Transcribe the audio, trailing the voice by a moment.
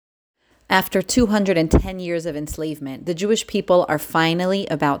After 210 years of enslavement, the Jewish people are finally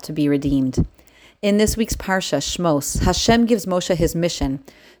about to be redeemed. In this week's Parsha, Shmos, Hashem gives Moshe his mission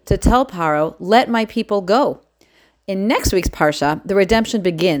to tell Paro, let my people go. In next week's Parsha, the redemption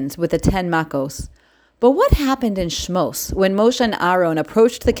begins with the 10 Makos. But what happened in Shmos when Moshe and Aaron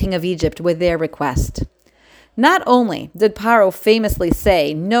approached the king of Egypt with their request? Not only did Paro famously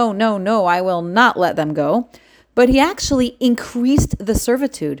say, no, I will not let them go, but he actually increased the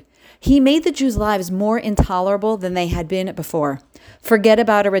servitude. He made the Jews' lives more intolerable than they had been before. Forget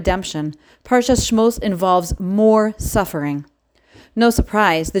about a redemption. Parshas Shmos involves more suffering. No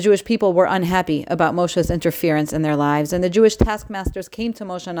surprise, the Jewish people were unhappy about Moshe's interference in their lives, and the Jewish taskmasters came to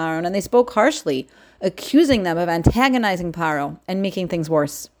Moshe and Aaron, and they spoke harshly, accusing them of antagonizing Paro and making things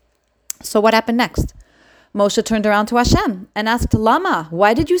worse. So what happened next? Moshe turned around to Hashem and asked, Lama,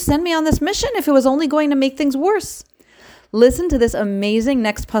 why did you send me on this mission if it was only going to make things worse? Listen to this amazing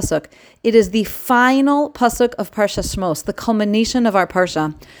next pasuk. It is the final pasuk of Parshas Shmos, the culmination of our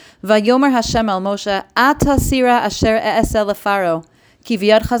parsha. Vayomer Hashem el Moshe, Ata sira asher e'eseh lefaro, ki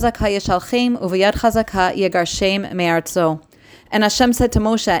v'yad chazaka yeshalchem u'v'yad chazaka yegarshem me'artzo. And Hashem said to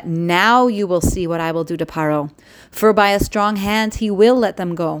Moshe, now you will see what I will do to Paro. For by a strong hand he will let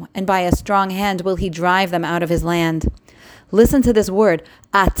them go, and by a strong hand will he drive them out of his land. Listen to this word,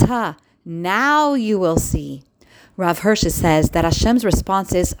 Ata, now you will see. Rav Hirsch says that Hashem's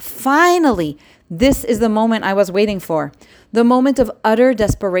response is, finally, this is the moment I was waiting for. The moment of utter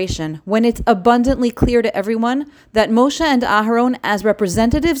desperation, when it's abundantly clear to everyone that Moshe and Aharon, as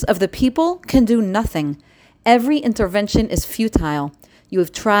representatives of the people, can do nothing. Every intervention is futile. You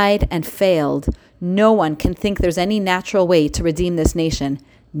have tried and failed. No one can think there's any natural way to redeem this nation.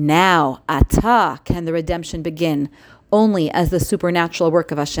 Now, Ata, can the redemption begin, only as the supernatural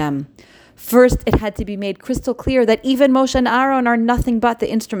work of Hashem. First, it had to be made crystal clear that even Moshe and Aaron are nothing but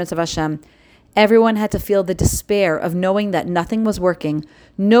the instruments of Hashem. Everyone had to feel the despair of knowing that nothing was working.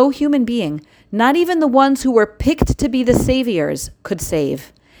 No human being, not even the ones who were picked to be the saviors, could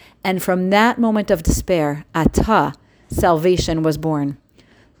save. And from that moment of despair, Ata, salvation was born.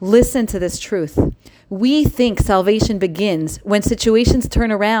 Listen to this truth. We think salvation begins when situations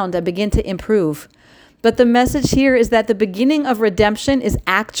turn around and begin to improve. But the message here is that the beginning of redemption is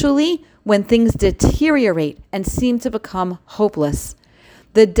actually when things deteriorate and seem to become hopeless.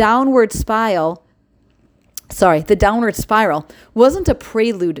 The downward spiral wasn't a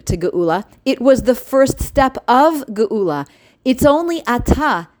prelude to Geula. It was the first step of Geula. It's only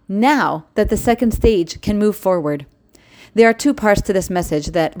Ata, now, that the second stage can move forward. There are two parts to this message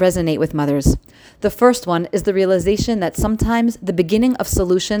that resonate with mothers. The first one is the realization that sometimes the beginning of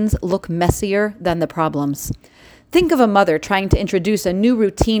solutions look messier than the problems. Think of a mother trying to introduce a new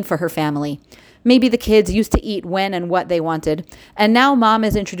routine for her family. Maybe the kids used to eat when and what they wanted, and now mom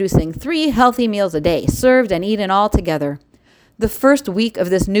is introducing 3 healthy meals a day, served and eaten all together. The first week of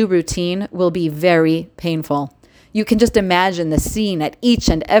this new routine will be very painful. You can just imagine the scene at each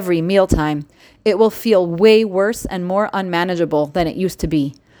and every mealtime. It will feel way worse and more unmanageable than it used to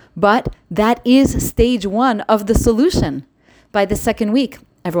be. But that is stage 1 of the solution. By the second week,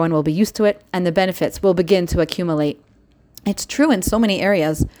 everyone will be used to it, and the benefits will begin to accumulate. It's true in so many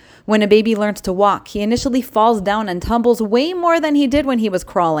areas. When a baby learns to walk, he initially falls down and tumbles way more than he did when he was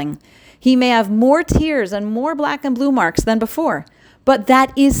crawling. He may have more tears and more black and blue marks than before. But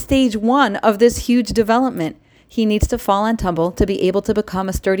that is stage 1 of this huge development. He needs to fall and tumble to be able to become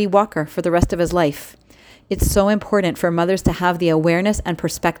a sturdy walker for the rest of his life. It's so important for mothers to have the awareness and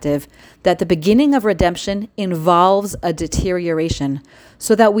perspective that the beginning of redemption involves a deterioration,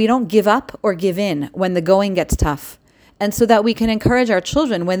 so that we don't give up or give in when the going gets tough, and so that we can encourage our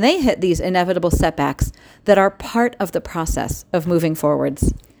children when they hit these inevitable setbacks that are part of the process of moving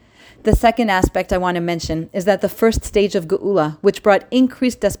forwards. The second aspect I want to mention is that the first stage of Geula, which brought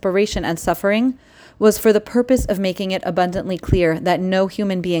increased desperation and suffering, was for the purpose of making it abundantly clear that no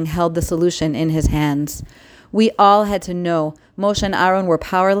human being held the solution in his hands. We all had to know Moshe and Aaron were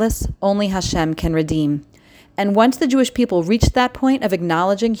powerless, only Hashem can redeem. And once the Jewish people reached that point of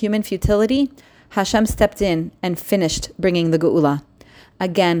acknowledging human futility, Hashem stepped in and finished bringing the Geula.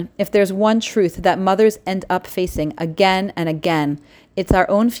 Again, if there's one truth that mothers end up facing again and again, it's our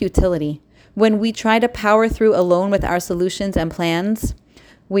own futility. When we try to power through alone with our solutions and plans,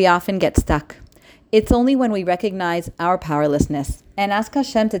 we often get stuck. It's only when we recognize our powerlessness and ask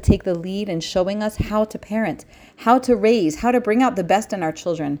Hashem to take the lead in showing us how to parent, how to raise, how to bring out the best in our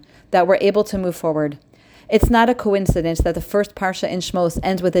children, that we're able to move forward. It's not a coincidence that the first Parsha in Shmos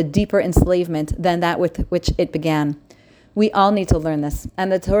ends with a deeper enslavement than that with which it began. We all need to learn this,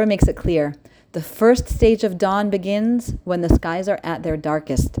 and the Torah makes it clear. The first stage of dawn begins when the skies are at their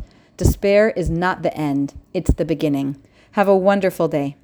darkest. Despair is not the end, it's the beginning. Have a wonderful day.